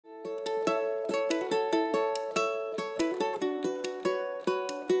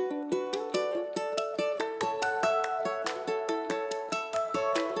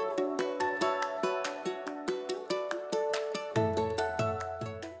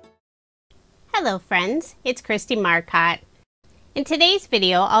Hello friends, it's Kristie Marcotte. In today's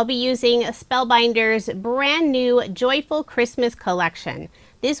video, I'll be using Spellbinders' brand new Joyful Christmas collection.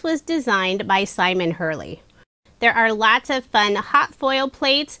 This was designed by Simon Hurley. There are lots of fun hot foil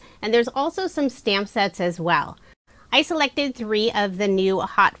plates, and there's also some stamp sets as well. I selected 3 of the new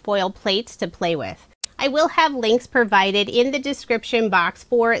hot foil plates to play with. I will have links provided in the description box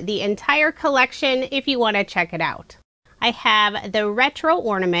for the entire collection if you want to check it out. I have the retro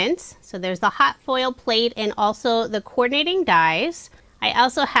ornaments, so there's the hot foil plate and also the coordinating dies. I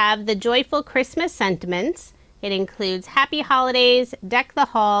also have the Joyful Christmas sentiments. It includes Happy Holidays, Deck the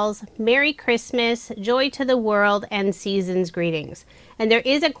Halls, Merry Christmas, Joy to the World, and Season's Greetings. And there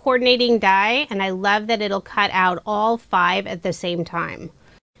is a coordinating die, and I love that it'll cut out all 5 at the same time.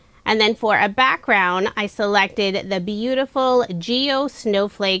 And then for a background, I selected the beautiful Geo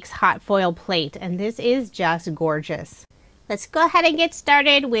Snowflakes hot foil plate, and this is just gorgeous. Let's go ahead and get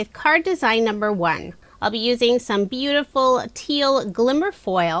started with card design number 1. I'll be using some beautiful teal Glimmer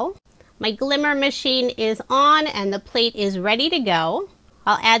foil. My Glimmer machine is on and the plate is ready to go.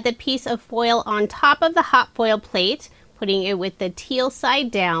 I'll add the piece of foil on top of the hot foil plate, putting it with the teal side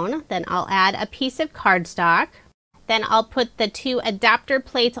down. Then I'll add a piece of cardstock. Then I'll put the 2 adapter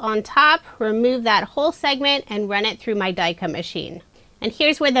plates on top, remove that whole segment, and run it through my die cut machine. And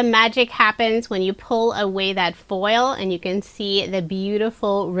here's where the magic happens when you pull away that foil and you can see the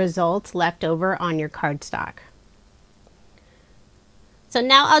beautiful results left over on your cardstock. So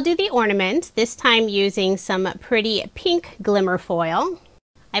now I'll do the ornament, this time using some pretty pink Glimmer foil.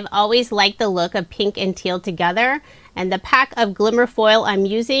 I've always liked the look of pink and teal together, and the pack of Glimmer foil I'm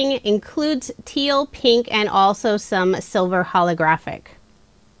using includes teal, pink, and also some silver holographic.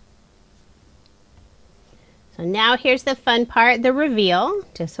 So now here's the fun part, the reveal.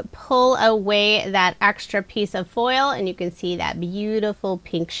 Just pull away that extra piece of foil and you can see that beautiful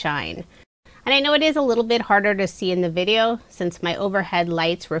pink shine. And I know it is a little bit harder to see in the video since my overhead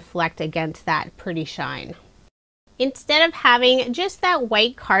lights reflect against that pretty shine. Instead of having just that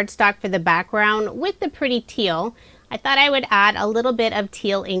white cardstock for the background with the pretty teal, I thought I would add a little bit of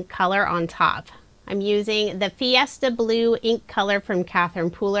teal ink color on top. I'm using the Fiesta Blue ink color from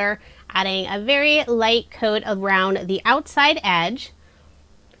Catherine Pooler, adding a very light coat around the outside edge.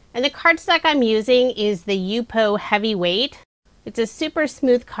 And the cardstock I'm using is the Opal Heavyweight. It's a super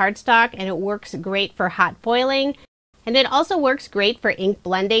smooth cardstock and it works great for hot foiling. And it also works great for ink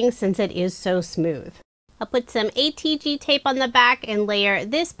blending since it is so smooth. I'll put some ATG tape on the back and layer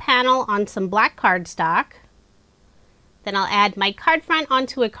this panel on some black cardstock. Then I'll add my card front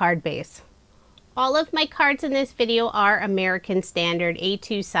onto a card base. All of my cards in this video are American Standard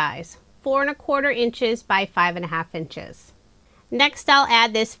A2 size, 4 1/4 inches by 5 1/2 inches. Next, I'll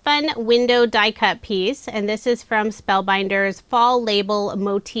add this fun window die cut piece, and this is from Spellbinders' Fall Label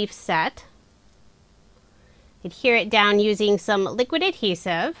Motif set. Adhere it down using some liquid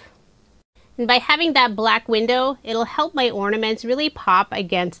adhesive. And by having that black window, it'll help my ornaments really pop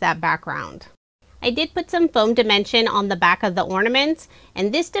against that background. I did put some foam dimension on the back of the ornaments,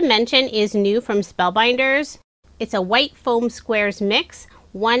 and this dimension is new from Spellbinders. It's a white foam squares mix,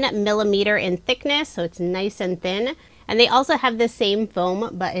 1 millimeter in thickness, so it's nice and thin. And they also have the same foam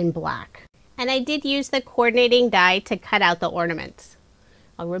but in black. And I did use the coordinating die to cut out the ornaments.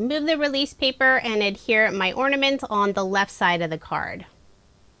 I'll remove the release paper and adhere my ornaments on the left side of the card.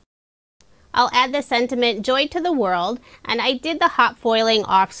 I'll add the sentiment Joy to the World, and I did the hot foiling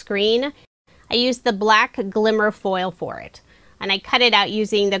off screen. I used the black Glimmer foil for it, and I cut it out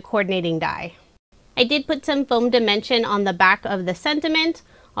using the coordinating die. I did put some foam dimension on the back of the sentiment.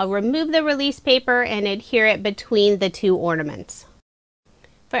 I'll remove the release paper and adhere it between the 2 ornaments.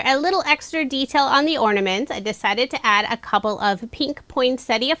 For a little extra detail on the ornament, I decided to add a couple of pink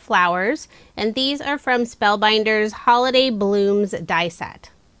poinsettia flowers, and these are from Spellbinders' Holiday Blooms die set.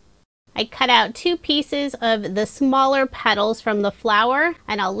 I cut out 2 pieces of the smaller petals from the flower,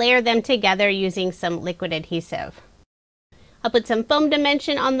 and I'll layer them together using some liquid adhesive. I'll put some foam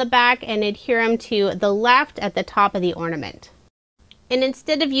dimension on the back and adhere them to the left at the top of the ornament. And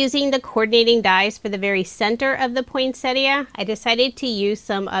instead of using the coordinating dies for the very center of the poinsettia, I decided to use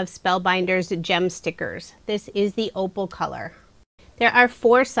some of Spellbinders' gem stickers. This is the Opal color. There are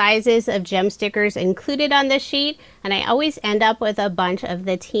 4 sizes of gem stickers included on this sheet, and I always end up with a bunch of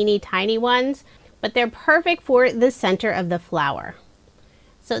the teeny tiny ones, but they're perfect for the center of the flower.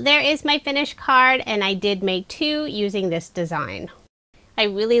 So there is my finished card, and I did make 2 using this design. I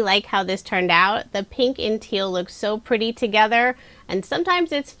really like how this turned out. The pink and teal look so pretty together, and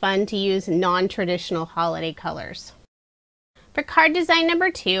sometimes it's fun to use non-traditional holiday colors. For card design number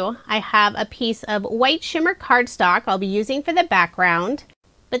 2, I have a piece of white shimmer cardstock I'll be using for the background.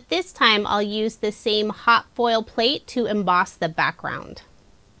 but this time I'll use the same hot foil plate to emboss the background.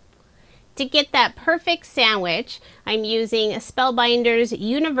 To get that perfect sandwich, I'm using Spellbinders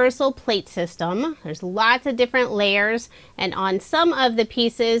Universal Plate System. There's lots of different layers, and on some of the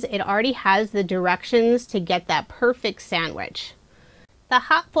pieces, it already has the directions to get that perfect sandwich. The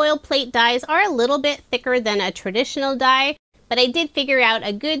hot foil plate dies are a little bit thicker than a traditional die, but I did figure out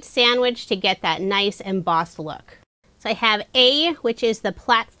a good sandwich to get that nice embossed look. So I have A, which is the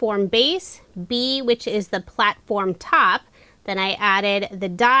platform base, B, which is the platform top, then I added the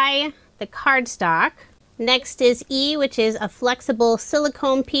die, the cardstock. Next is E, which is a flexible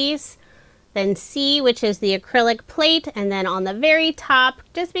silicone piece, then C, which is the acrylic plate, and then on the very top,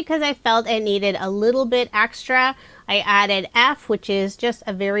 just because I felt it needed a little bit extra, I added F, which is just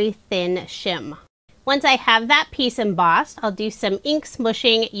a very thin shim. Once I have that piece embossed, I'll do some ink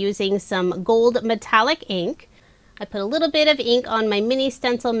smushing using some gold metallic ink. I put a little bit of ink on my mini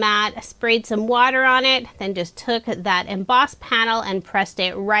stencil mat, sprayed some water on it, then just took that embossed panel and pressed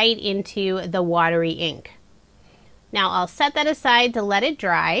it right into the watery ink. Now I'll set that aside to let it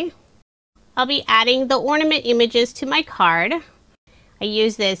dry. I'll be adding the ornament images to my card. I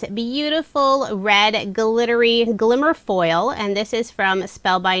use this beautiful red glittery Glimmer foil, and this is from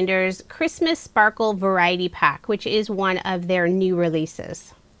Spellbinders Christmas Sparkle Variety Pack, which is one of their new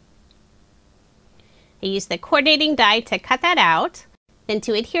releases. I use the coordinating die to cut that out. Then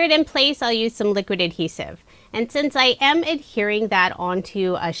to adhere it in place, I'll use some liquid adhesive. And since I am adhering that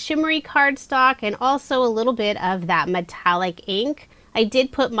onto a shimmery cardstock and also a little bit of that metallic ink, I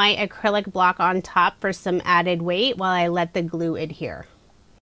did put my acrylic block on top for some added weight while I let the glue adhere.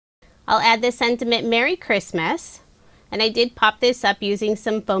 I'll add the sentiment Merry Christmas, and I did pop this up using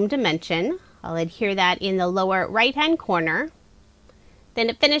some foam dimension. I'll adhere that in the lower right hand corner. Then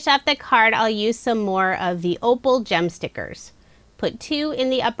to finish off the card, I'll use some more of the Opal gem stickers. Put 2 in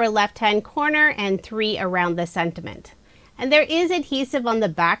the upper left hand corner and 3 around the sentiment. And there is adhesive on the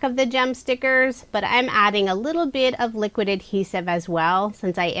back of the gem stickers, but I'm adding a little bit of liquid adhesive as well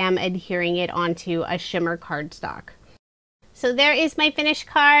since I am adhering it onto a shimmer cardstock. So there is my finished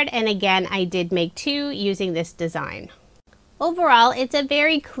card, and again I did make 2 using this design. Overall, it's a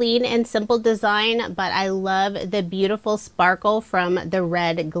very clean and simple design, but I love the beautiful sparkle from the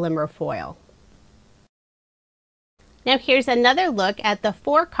red Glimmer foil. Now here's another look at the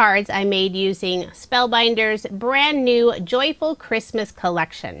 4 cards I made using Spellbinders' brand new Joyful Christmas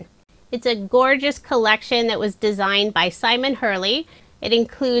collection. It's a gorgeous collection that was designed by Simon Hurley. It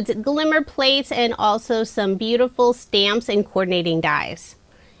includes glimmer plates and also some beautiful stamps and coordinating dies.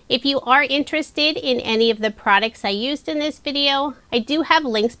 If you are interested in any of the products I used in this video, I do have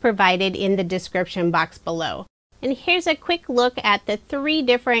links provided in the description box below. And here's a quick look at the 3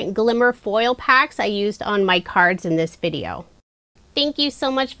 different Glimmer foil packs I used on my cards in this video. Thank you so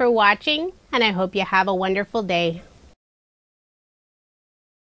much for watching, and I hope you have a wonderful day.